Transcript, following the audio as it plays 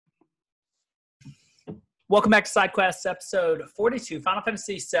Welcome back to SideQuest, episode 42, Final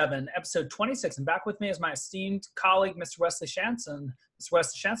Fantasy VII, episode 26. And back with me is my esteemed colleague, Mr. Wesley Shantz. And Mr.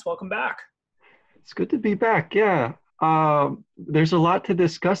 Wesley Shantz, welcome back. It's good to be back, yeah. There's a lot to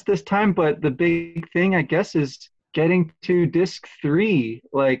discuss this time, but the big thing, I guess, is getting to disc 3.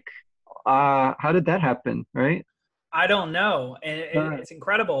 How did that happen, right? I don't know. And it's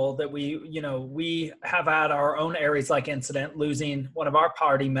incredible that we have had our own Ares-like incident, losing one of our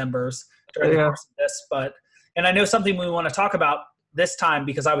party members during the course of this. And I know something we want to talk about this time,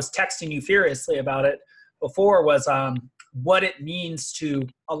 because I was texting you furiously about it before, was what it means to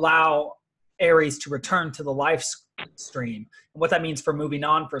allow Ares to return to the live stream and what that means for moving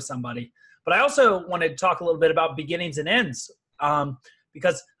on for somebody. But I also wanted to talk a little bit about beginnings and ends.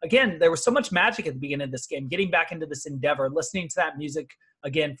 Because, again, there was so much magic at the beginning of this game, getting back into this endeavor, listening to that music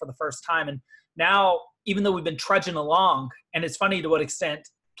again for the first time. And now, even though we've been trudging along, and it's funny to what extent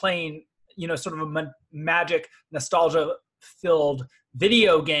playing, sort of a magic, nostalgia-filled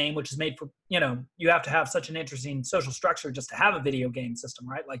video game, which is made for, you have to have such an interesting social structure just to have a video game system,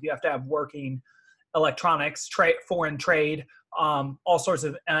 right? Like, you have to have working electronics, foreign trade, all sorts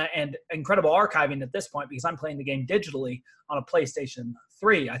of and incredible archiving at this point, because I'm playing the game digitally on a PlayStation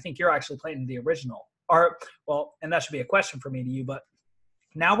 3. I think you're actually playing the original. And that should be a question for me to you, but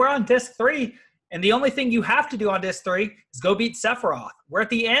now we're on disc 3, and the only thing you have to do on disc 3 is go beat Sephiroth. We're at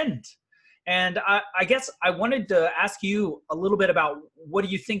the end. And I guess I wanted to ask you a little bit about what do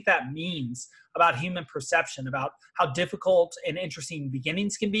you think that means about human perception, about how difficult and interesting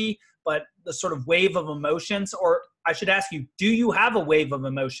beginnings can be, but the sort of wave of emotions, or I should ask you, do you have a wave of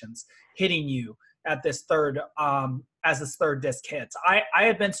emotions hitting you at this third, as this third disc hits? I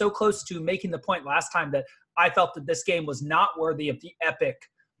had been so close to making the point last time that I felt that this game was not worthy of the epic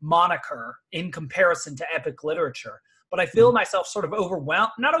moniker in comparison to epic literature. But I feel myself sort of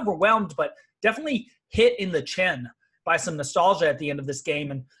not overwhelmed, but definitely hit in the chin by some nostalgia at the end of this game.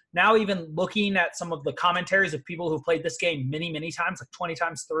 And now even looking at some of the commentaries of people who've played this game many, many times, like 20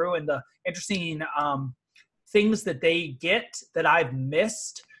 times through, and the interesting things that they get that I've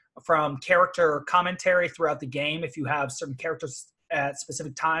missed from character commentary throughout the game. If you have certain characters at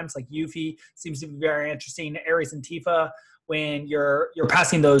specific times, like Yuffie seems to be very interesting. Ares and Tifa, when you're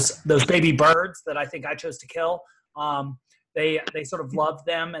passing those baby birds that I think I chose to kill. They sort of love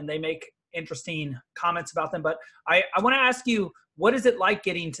them, and they make interesting comments about them. But I want to ask you, what is it like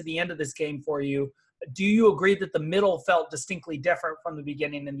getting to the end of this game for you? Do you agree that the middle felt distinctly different from the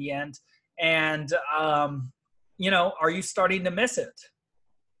beginning and the end? And, are you starting to miss it?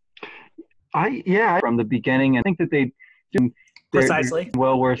 From the beginning, I think that they do precisely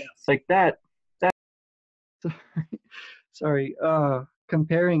well worth like that. Sorry,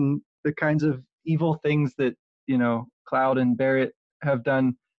 comparing the kinds of evil things that Cloud and Barrett have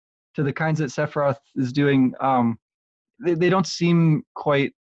done to the kinds that Sephiroth is doing, they don't seem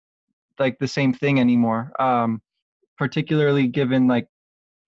quite like the same thing anymore. Particularly given like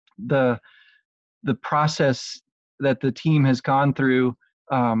the process that the team has gone through,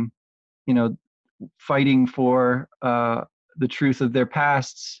 fighting for the truth of their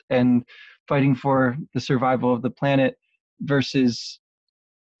pasts and fighting for the survival of the planet versus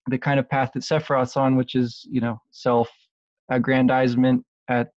the kind of path that Sephiroth's on, which is, self-aggrandizement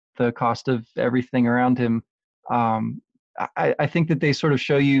at the cost of everything around him. I think that they sort of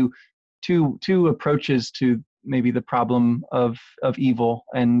show you two approaches to maybe the problem of evil,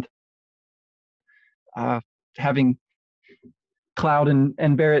 and having Cloud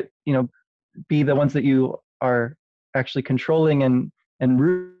and Barrett, be the ones that you are actually controlling and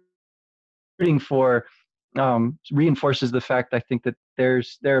rooting for, reinforces the fact, I think, that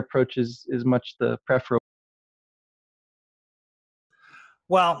their approach is much the preferable.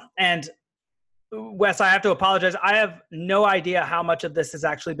 Well, and Wes, I have to apologize. I have no idea how much of this has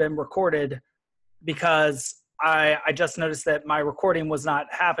actually been recorded, because I just noticed that my recording was not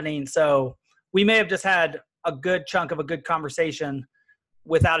happening. So we may have just had a good chunk of a good conversation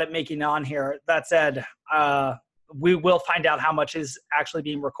without it making it on here. That said, we will find out how much is actually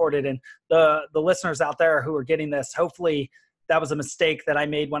being recorded. And the listeners out there who are getting this, hopefully that was a mistake that I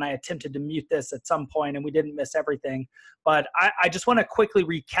made when I attempted to mute this at some point, and we didn't miss everything. But I just want to quickly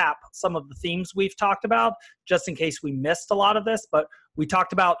recap some of the themes we've talked about, just in case we missed a lot of this. But we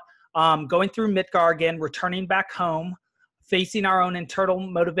talked about going through Midgar again, returning back home, facing our own internal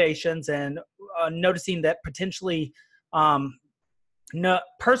motivations, and noticing that potentially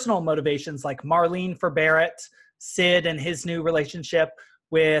personal motivations like Marlene for Barrett, Sid and his new relationship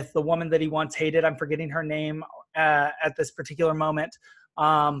with the woman that he once hated, I'm forgetting her name at this particular moment,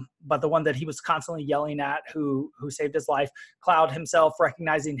 but the one that he was constantly yelling at, who saved his life. Cloud himself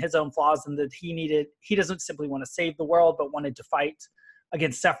recognizing his own flaws and that he doesn't simply want to save the world, but wanted to fight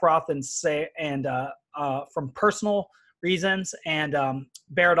against Sephiroth from personal reasons. And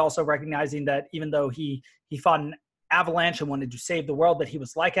Barrett also recognizing that even though he fought an avalanche and wanted to save the world, that he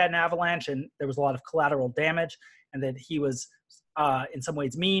was like an avalanche and there was a lot of collateral damage, and that he was in some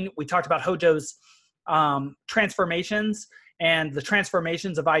ways mean. We talked about Hojo's transformations and the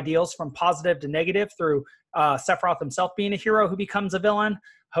transformations of ideals from positive to negative through Sephiroth himself being a hero who becomes a villain,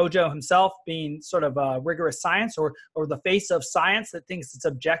 Hojo himself being sort of a rigorous science or the face of science that thinks it's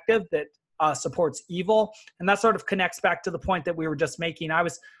objective, that supports evil. And that sort of connects back to the point that we were just making. I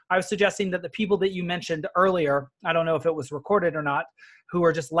was suggesting that the people that you mentioned earlier, I don't know if it was recorded or not, who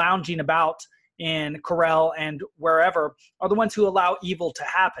are just lounging about in Corel and wherever, are the ones who allow evil to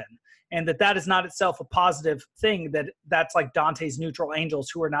happen. And that is not itself a positive thing, that's like Dante's neutral angels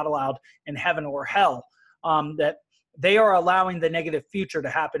who are not allowed in heaven or hell, that they are allowing the negative future to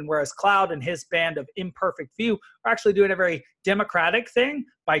happen, whereas Cloud and his band of imperfect few are actually doing a very democratic thing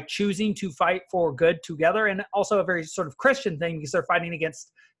by choosing to fight for good together, and also a very sort of Christian thing because they're fighting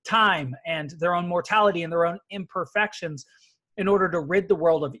against time and their own mortality and their own imperfections in order to rid the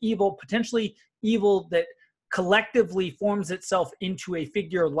world of evil, potentially evil that collectively forms itself into a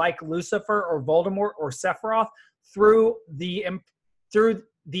figure like Lucifer or Voldemort or Sephiroth through the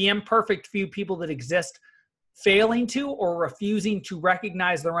imperfect few people that exist, failing to or refusing to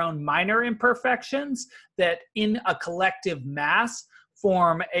recognize their own minor imperfections that in a collective mass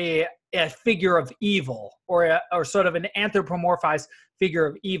form a figure of evil or sort of an anthropomorphized figure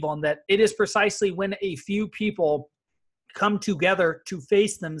of evil. And that it is precisely when a few people come together to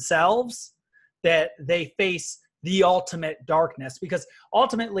face themselves that they face the ultimate darkness. Because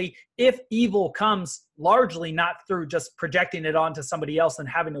ultimately, if evil comes largely not through just projecting it onto somebody else and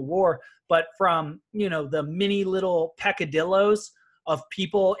having a war, but from, the many little peccadillos of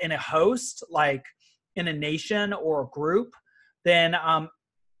people in a host, like in a nation or a group, then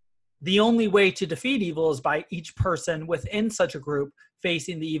the only way to defeat evil is by each person within such a group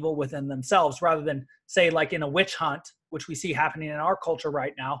facing the evil within themselves, rather than, say, like in a witch hunt, which we see happening in our culture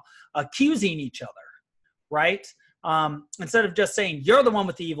right now, accusing each other, right? Instead of just saying, you're the one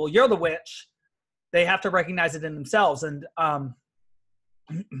with the evil, you're the witch, they have to recognize it in themselves. And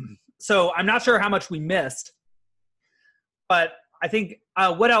so I'm not sure how much we missed, but I think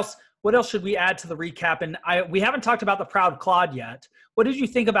what else should we add to the recap? And we haven't talked about the Proud Claude yet. What did you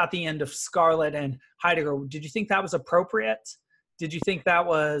think about the end of Scarlet and Heidegger? Did you think that was appropriate? Did you think that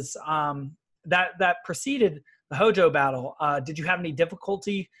was that preceded the Hojo battle? Did you have any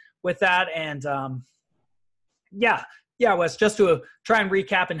difficulty with that? And Wes, just to try and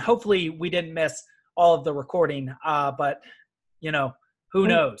recap, and hopefully we didn't miss all of the recording. But who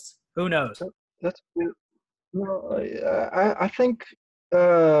knows? Who knows? That's good. No, I think.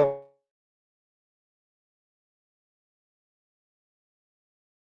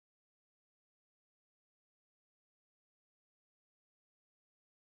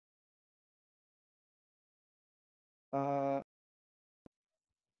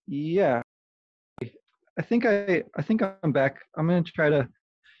 Yeah, I think I'm back. I'm gonna try to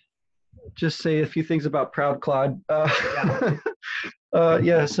just say a few things about Proud Claude.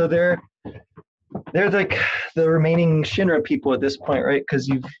 Yeah. So they're like the remaining Shinra people at this point, right? Because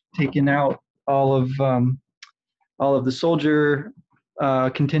you've taken out all of the soldier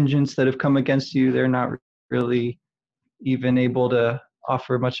contingents that have come against you. They're not really even able to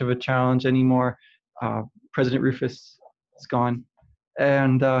offer much of a challenge anymore. President Rufus is gone,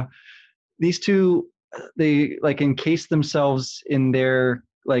 and these two, they like encase themselves in their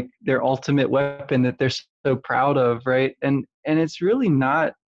ultimate weapon that they're so proud of, right? And it's really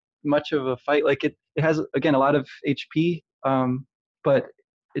not much of a fight. Like it has, again, a lot of HP, but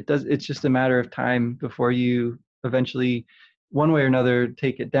it's just a matter of time before you eventually, one way or another,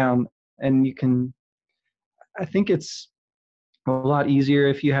 take it down. And I think it's a lot easier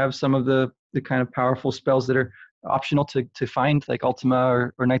if you have some of the kind of powerful spells that are optional to find, like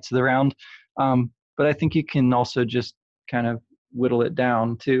Ultima or Knights of the Round. But I think you can also just kind of whittle it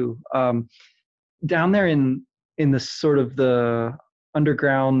down too. Down there in the sort of the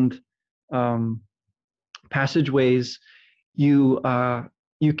underground passageways, you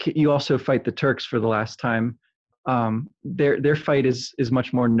also fight the Turks for the last time. Their fight is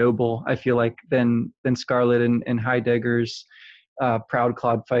much more noble, I feel like, than Scarlet and Heidegger's Proud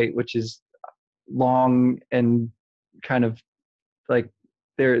Claude fight, which is long and kind of like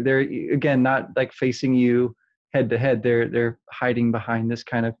they're again not like facing you head to head. They're hiding behind this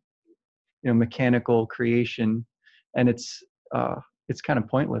kind of mechanical creation, and it's it's kind of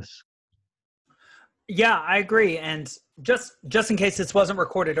pointless. Yeah, I agree. And just in case this wasn't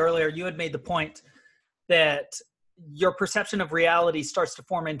recorded earlier, you had made the point that your perception of reality starts to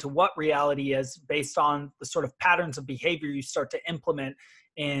form into what reality is based on the sort of patterns of behavior you start to implement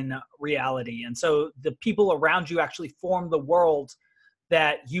in reality. And so the people around you actually form the world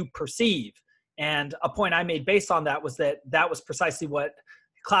that you perceive. And a point I made based on that was that was precisely what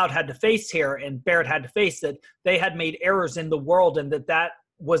Cloud had to face here and Barrett had to face, that they had made errors in the world and that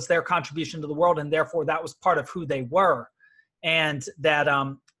was their contribution to the world, and therefore that was part of who they were. And that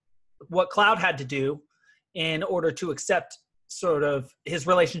what Cloud had to do in order to accept sort of his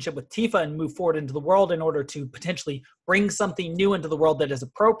relationship with Tifa and move forward into the world in order to potentially bring something new into the world that is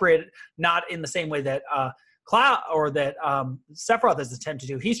appropriate, not in the same way that Cloud or that Sephiroth is attempting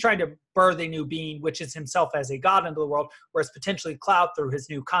to do. He's trying to birth a new being, which is himself as a god into the world, whereas potentially Cloud, through his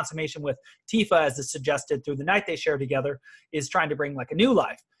new consummation with Tifa, as is suggested through the night they share together, is trying to bring like a new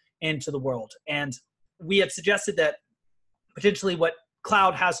life into the world. And we had suggested that potentially what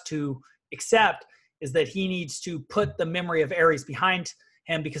Cloud has to accept is that he needs to put the memory of Ares behind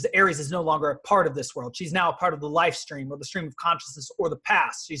him, because Ares is no longer a part of this world. She's now a part of the life stream or the stream of consciousness or the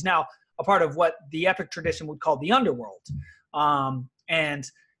past. She's now a part of what the epic tradition would call the underworld. And,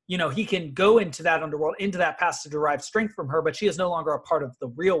 you know, he can go into that underworld, into that past to derive strength from her, but she is no longer a part of the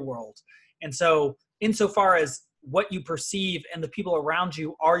real world. And so insofar as what you perceive and the people around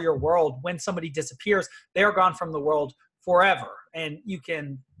you are your world, when somebody disappears, they are gone from the world forever. And you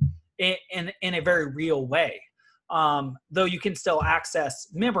can, in a very real way, though you can still access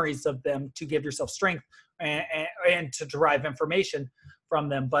memories of them to give yourself strength and to derive information from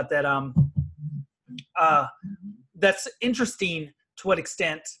them. But that that's interesting to what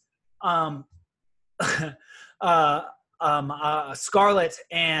extent Scarlet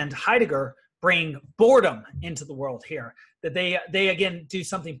and Heidegger bring boredom into the world here. That they again do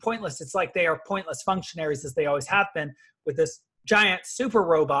something pointless. It's like they are pointless functionaries, as they always have been, with this giant super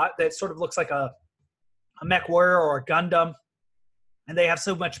robot that sort of looks like a mech warrior or a Gundam. And they have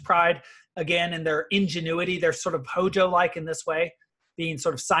so much pride, again, in their ingenuity. They're sort of Hojo-like in this way, being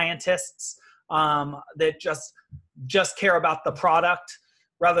sort of scientists that just care about the product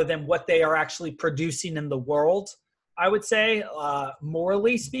rather than what they are actually producing in the world, I would say,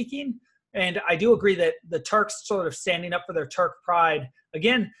 morally speaking. And I do agree that the Turks sort of standing up for their Turk pride,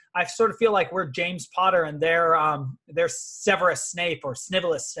 again, I sort of feel like we're James Potter and they're Severus Snape or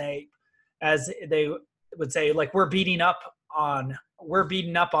Snivellus Snape, as they would say, like we're beating up on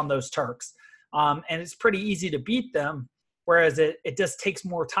those Turks. And it's pretty easy to beat them, whereas it just takes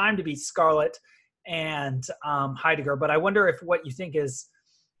more time to beat Scarlet and Heidegger. But I wonder if what you think is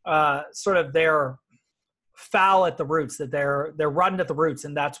sort of their foul at the roots, that they're rotten at the roots,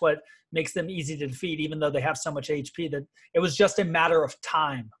 and that's what makes them easy to defeat, even though they have so much HP, that it was just a matter of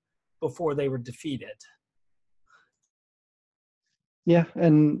time before they were defeated. Yeah,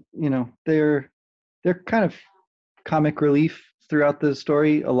 and you know, they're kind of comic relief throughout the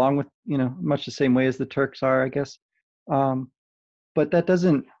story, along with, you know, much the same way as the Turks are, I guess. But that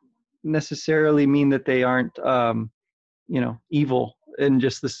doesn't necessarily mean that they aren't, you know, evil in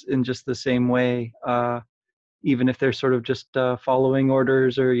just the same way. Even if they're sort of just following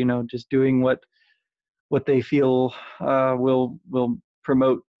orders, or, you know, just doing what they feel will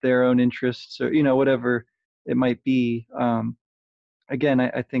promote their own interests, or, you know, whatever it might be. Again,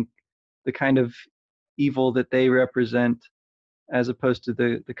 I think the kind of evil that they represent, as opposed to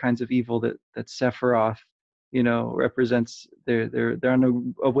the kinds of evil that Sephiroth, you know, represents, they're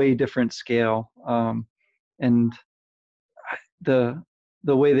on a way different scale. And the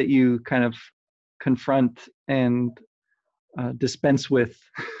way that you kind of confront and dispense with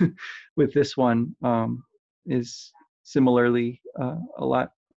with this one is similarly a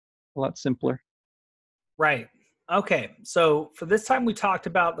lot simpler. Right. Okay. So for this time, we talked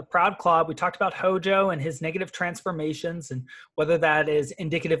about the Proud Claw. We talked about Hojo and his negative transformations, and whether that is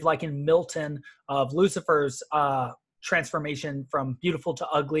indicative, like in Milton, of Lucifer's transformation from beautiful to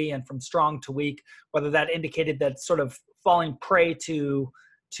ugly and from strong to weak, whether that indicated that sort of falling prey to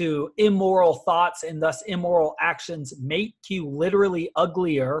immoral thoughts and thus immoral actions make you literally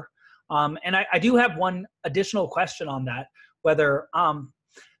uglier. And I do have one additional question on that, whether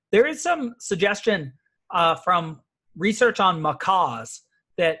there is some suggestion from research on macaws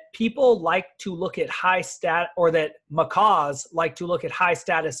that people like to look at or that macaws like to look at high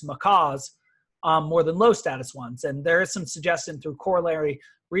status macaws more than low status ones. And there is some suggestion through corollary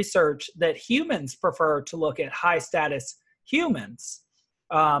research that humans prefer to look at high status humans.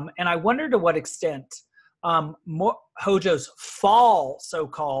 And I wonder to what extent Hojo's fall,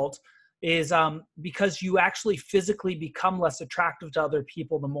 so-called, is because you actually physically become less attractive to other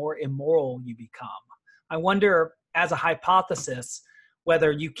people the more immoral you become. I wonder, as a hypothesis,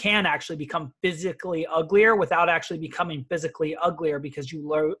 whether you can actually become physically uglier without actually becoming physically uglier because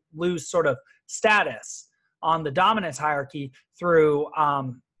you lose sort of status on the dominance hierarchy through,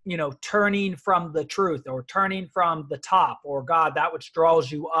 turning from the truth or turning from the top or God, that which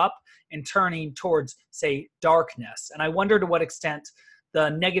draws you up, and turning towards, say, darkness. And I wonder to what extent the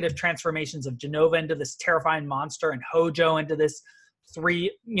negative transformations of Jenova into this terrifying monster and Hojo into this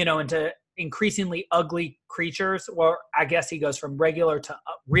into increasingly ugly creatures, or I guess he goes from regular to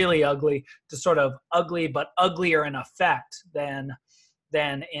really ugly to sort of ugly, but uglier in effect than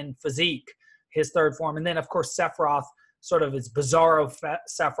in physique, his third form. And then, of course, Sephiroth sort of is Bizarro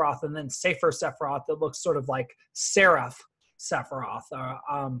Sephiroth, and then Safer Sephiroth that looks sort of like Seraph Sephiroth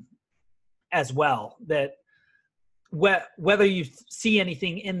as well. That whether you see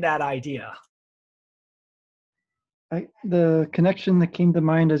anything in that idea. The connection that came to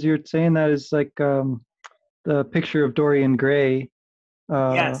mind as you're saying that is like the picture of Dorian Gray.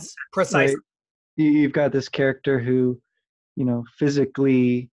 Yes, precisely. Right? You've got this character who,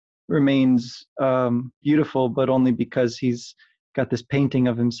 physically remains beautiful, but only because he's got this painting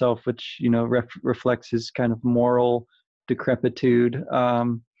of himself, which reflects his kind of moral decrepitude.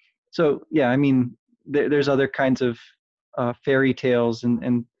 So yeah, I mean, there's other kinds of fairy tales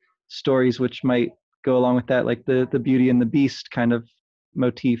and stories which might go along with that, like the Beauty and the Beast kind of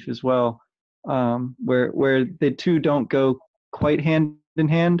motif as well, where the two don't go quite hand in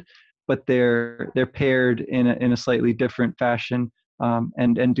hand, but they're paired in a slightly different fashion,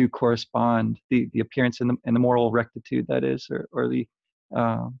 and do correspond, the appearance and the moral rectitude, that is, or the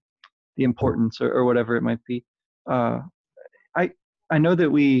importance, or whatever it might be. I know that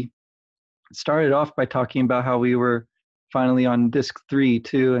we started off by talking about how we were finally on disc 3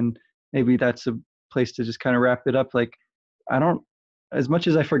 too, and maybe that's a place to just kind of wrap it up. Like, as much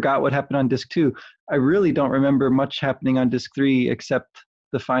as I forgot what happened on disc 2, I really don't remember much happening on disc 3 except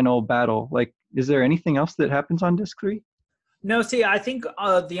the final battle. Like, is there anything else that happens on disc 3? No, see, I think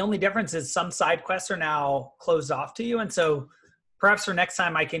the only difference is some side quests are now closed off to you, and so perhaps for next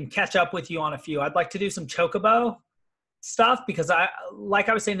time I can catch up with you on a few. I'd like to do some Chocobo stuff because like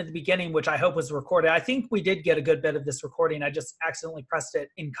I was saying at the beginning, which I hope was recorded, I think we did get a good bit of this recording. I just accidentally pressed it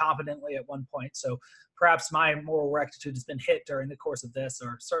incompetently at one point. So perhaps my moral rectitude has been hit during the course of this,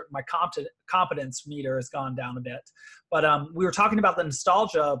 or my competence meter has gone down a bit. But we were talking about the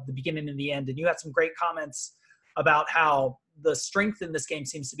nostalgia of the beginning and the end, and you had some great comments about how the strength in this game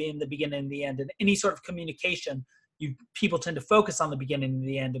seems to be in the beginning and the end, and any sort of communication, people tend to focus on the beginning and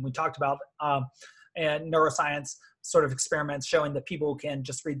the end. And we talked about and neuroscience sort of experiments showing that people can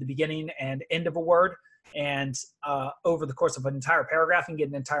just read the beginning and end of a word, and over the course of an entire paragraph, and get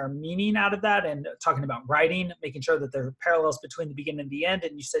an entire meaning out of that. And talking about writing, making sure that there are parallels between the beginning and the end.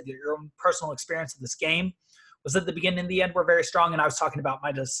 And you said that your own personal experience of this game was that the beginning and the end were very strong. And I was talking about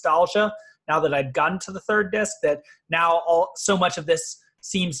my nostalgia now that I'd gotten to the third disc, that now so much of this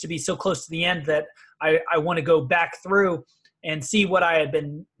seems to be so close to the end that I want to go back through and see what I had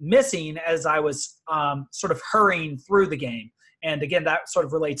been missing as I was sort of hurrying through the game. And again, that sort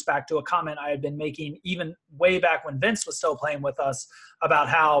of relates back to a comment I had been making even way back when Vince was still playing with us, about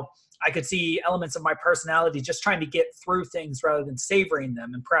how I could see elements of my personality just trying to get through things rather than savoring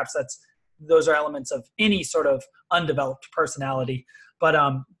them. And perhaps those are elements of any sort of undeveloped personality.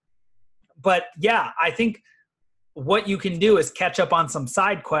 But yeah, I think what you can do is catch up on some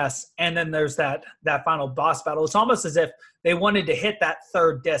side quests, and then there's that final boss battle. It's almost as if they wanted to hit that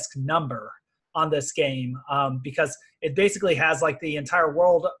third disc number on this game, because it basically has like the entire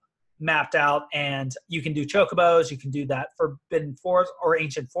world mapped out, and you can do chocobos, you can do that Forbidden Forest or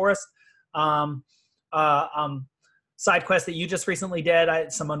Ancient Forest side quest that you just recently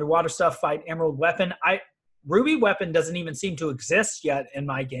did. Some underwater stuff, fight Emerald Weapon. Ruby Weapon doesn't even seem to exist yet in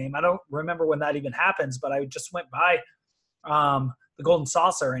my game. I don't remember when that even happens, but I just went by the Golden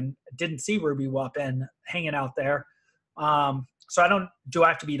Saucer and didn't see Ruby Weapon hanging out there. So do I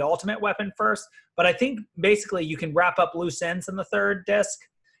have to beat Ultimate Weapon first? But I think basically you can wrap up loose ends in the third disc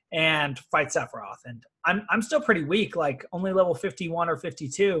and fight Sephiroth. And I'm still pretty weak, like only level 51 or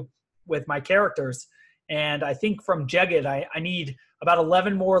 52 with my characters. And I think from Jagged, I need about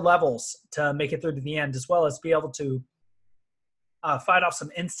 11 more levels to make it through to the end, as well as be able to fight off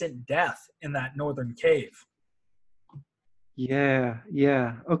some instant death in that northern cave. Yeah.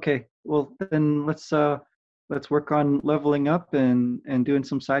 Okay. Well, then let's work on leveling up and doing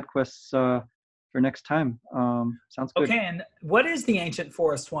some side quests for next time. Sounds good. Okay, and what is the Ancient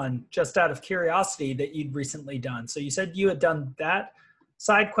Forest one, just out of curiosity, that you'd recently done? So you said you had done that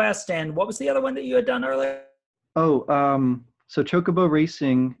side quest, and what was the other one that you had done earlier? Oh, so Chocobo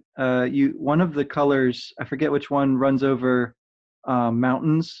Racing, one of the colors, I forget which one, runs over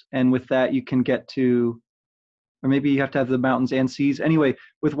mountains, and with that you can get to, or maybe you have to have the mountains and seas. Anyway,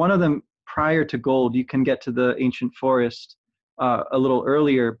 with one of them prior to gold, you can get to the ancient forest a little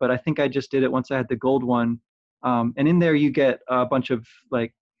earlier, but I think I just did it once I had the gold one. And in there you get a bunch of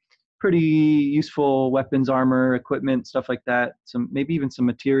like pretty useful weapons, armor, equipment, stuff like that. Some maybe even some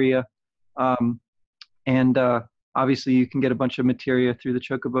materia. And obviously you can get a bunch of materia through the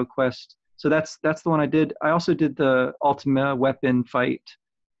Chocobo quest. So that's the one I did. I also did the Ultima weapon fight,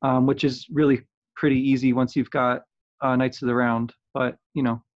 which is really pretty easy once you've got Knights of the Round, but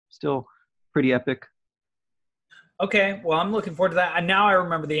still pretty epic. Okay, well, I'm looking forward to that. And now I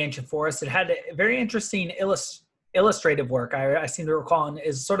remember the Ancient Forest. It had a very interesting illustrative work. I seem to recall, and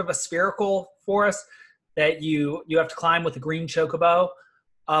is sort of a spherical forest that you have to climb with a green chocobo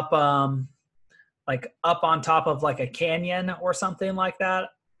up, like up on top of like a canyon or something like that.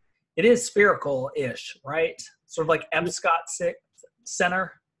 It is spherical-ish, right? Sort of like Epcot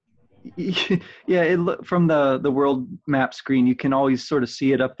Center. Yeah, from the world map screen, you can always sort of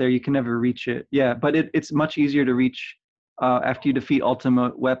see it up there. You can never reach it. Yeah, but it's much easier to reach after you defeat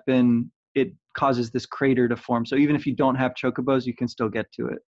Ultimate Weapon. It causes this crater to form. So even if you don't have chocobos, you can still get to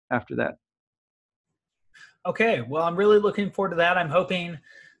it after that. Okay, well, I'm really looking forward to that. I'm hoping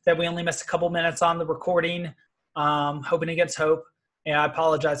that we only missed a couple minutes on the recording. Hoping against hope. And I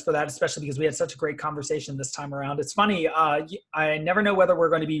apologize for that, especially because we had such a great conversation this time around. It's funny, I never know whether we're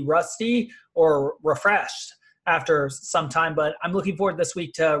going to be rusty or refreshed after some time, but I'm looking forward this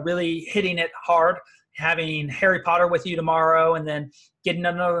week to really hitting it hard, having Harry Potter with you tomorrow, and then getting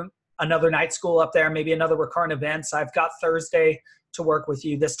another night school up there, maybe another recurrent events. I've got Thursday to work with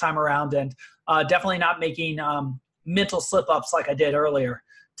you this time around, and definitely not making mental slip-ups like I did earlier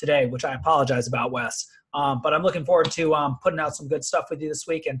today, which I apologize about, Wes. But I'm looking forward to putting out some good stuff with you this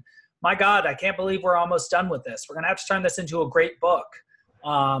week. And my God, I can't believe we're almost done with this. We're going to have to turn this into a great book.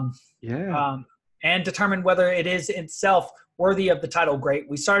 And determine whether it is itself worthy of the title great.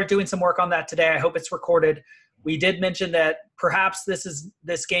 We started doing some work on that today. I hope it's recorded. We did mention that perhaps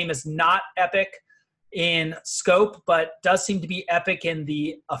this game is not epic in scope, but does seem to be epic in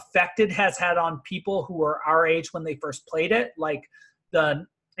the effect it has had on people who were our age when they first played it,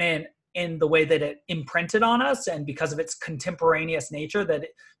 in the way that it imprinted on us, and because of its contemporaneous nature, that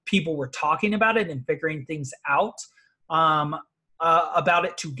people were talking about it and figuring things out about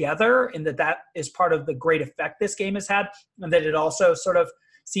it together, and that is part of the great effect this game has had, and that it also sort of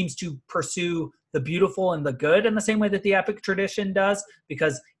seems to pursue the beautiful and the good in the same way that the epic tradition does,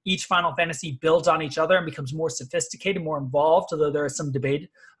 because each Final Fantasy builds on each other and becomes more sophisticated, more involved, although there is some debate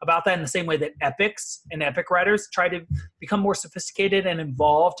about that, in the same way that epics and epic writers try to become more sophisticated and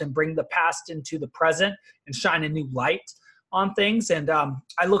involved and bring the past into the present and shine a new light on things. And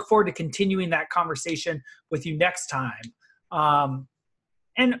I look forward to continuing that conversation with you next time.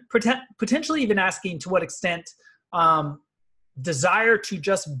 And potentially even asking to what extent desire to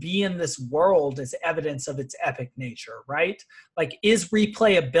just be in this world is evidence of its epic nature, right? Like, is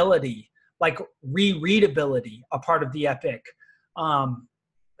replayability, like rereadability, a part of the epic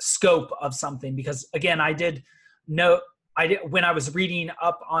scope of something? Because again, when I was reading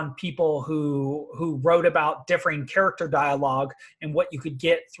up on people who wrote about differing character dialogue and what you could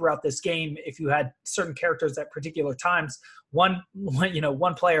get throughout this game if you had certain characters at particular times. One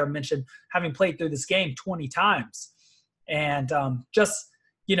player mentioned having played through this game 20 times. And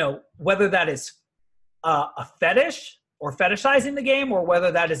whether that is a fetish or fetishizing the game, or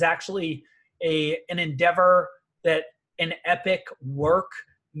whether that is actually an endeavor that an epic work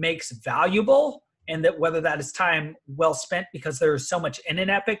makes valuable, and that whether that is time well spent because there's so much in an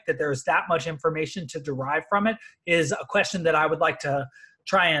epic that there's that much information to derive from it, is a question that I would like to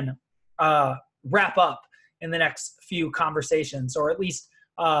try and wrap up in the next few conversations, or at least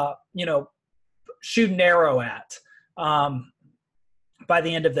shoot an arrow at by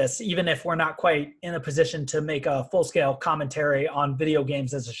the end of this, even if we're not quite in a position to make a full-scale commentary on video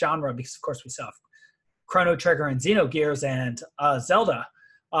games as a genre, because of course we still have Chrono Trigger and Xenogears and Zelda.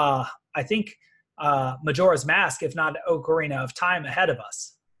 I think Majora's Mask, if not Ocarina of Time, ahead of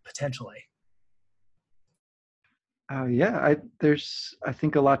us, potentially. There's I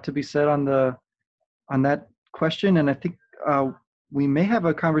think a lot to be said on that question, and I think we may have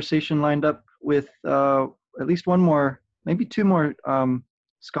a conversation lined up with at least one more, maybe two more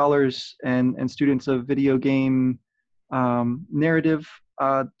scholars and students of video game narrative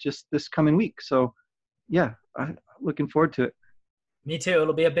just this coming week. So yeah, looking forward to it. Me too.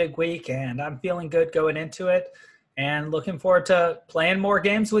 It'll be a big week, and I'm feeling good going into it. And looking forward to playing more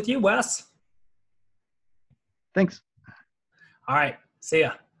games with you, Wes. Thanks. All right. See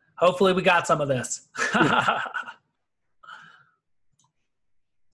ya. Hopefully we got some of this.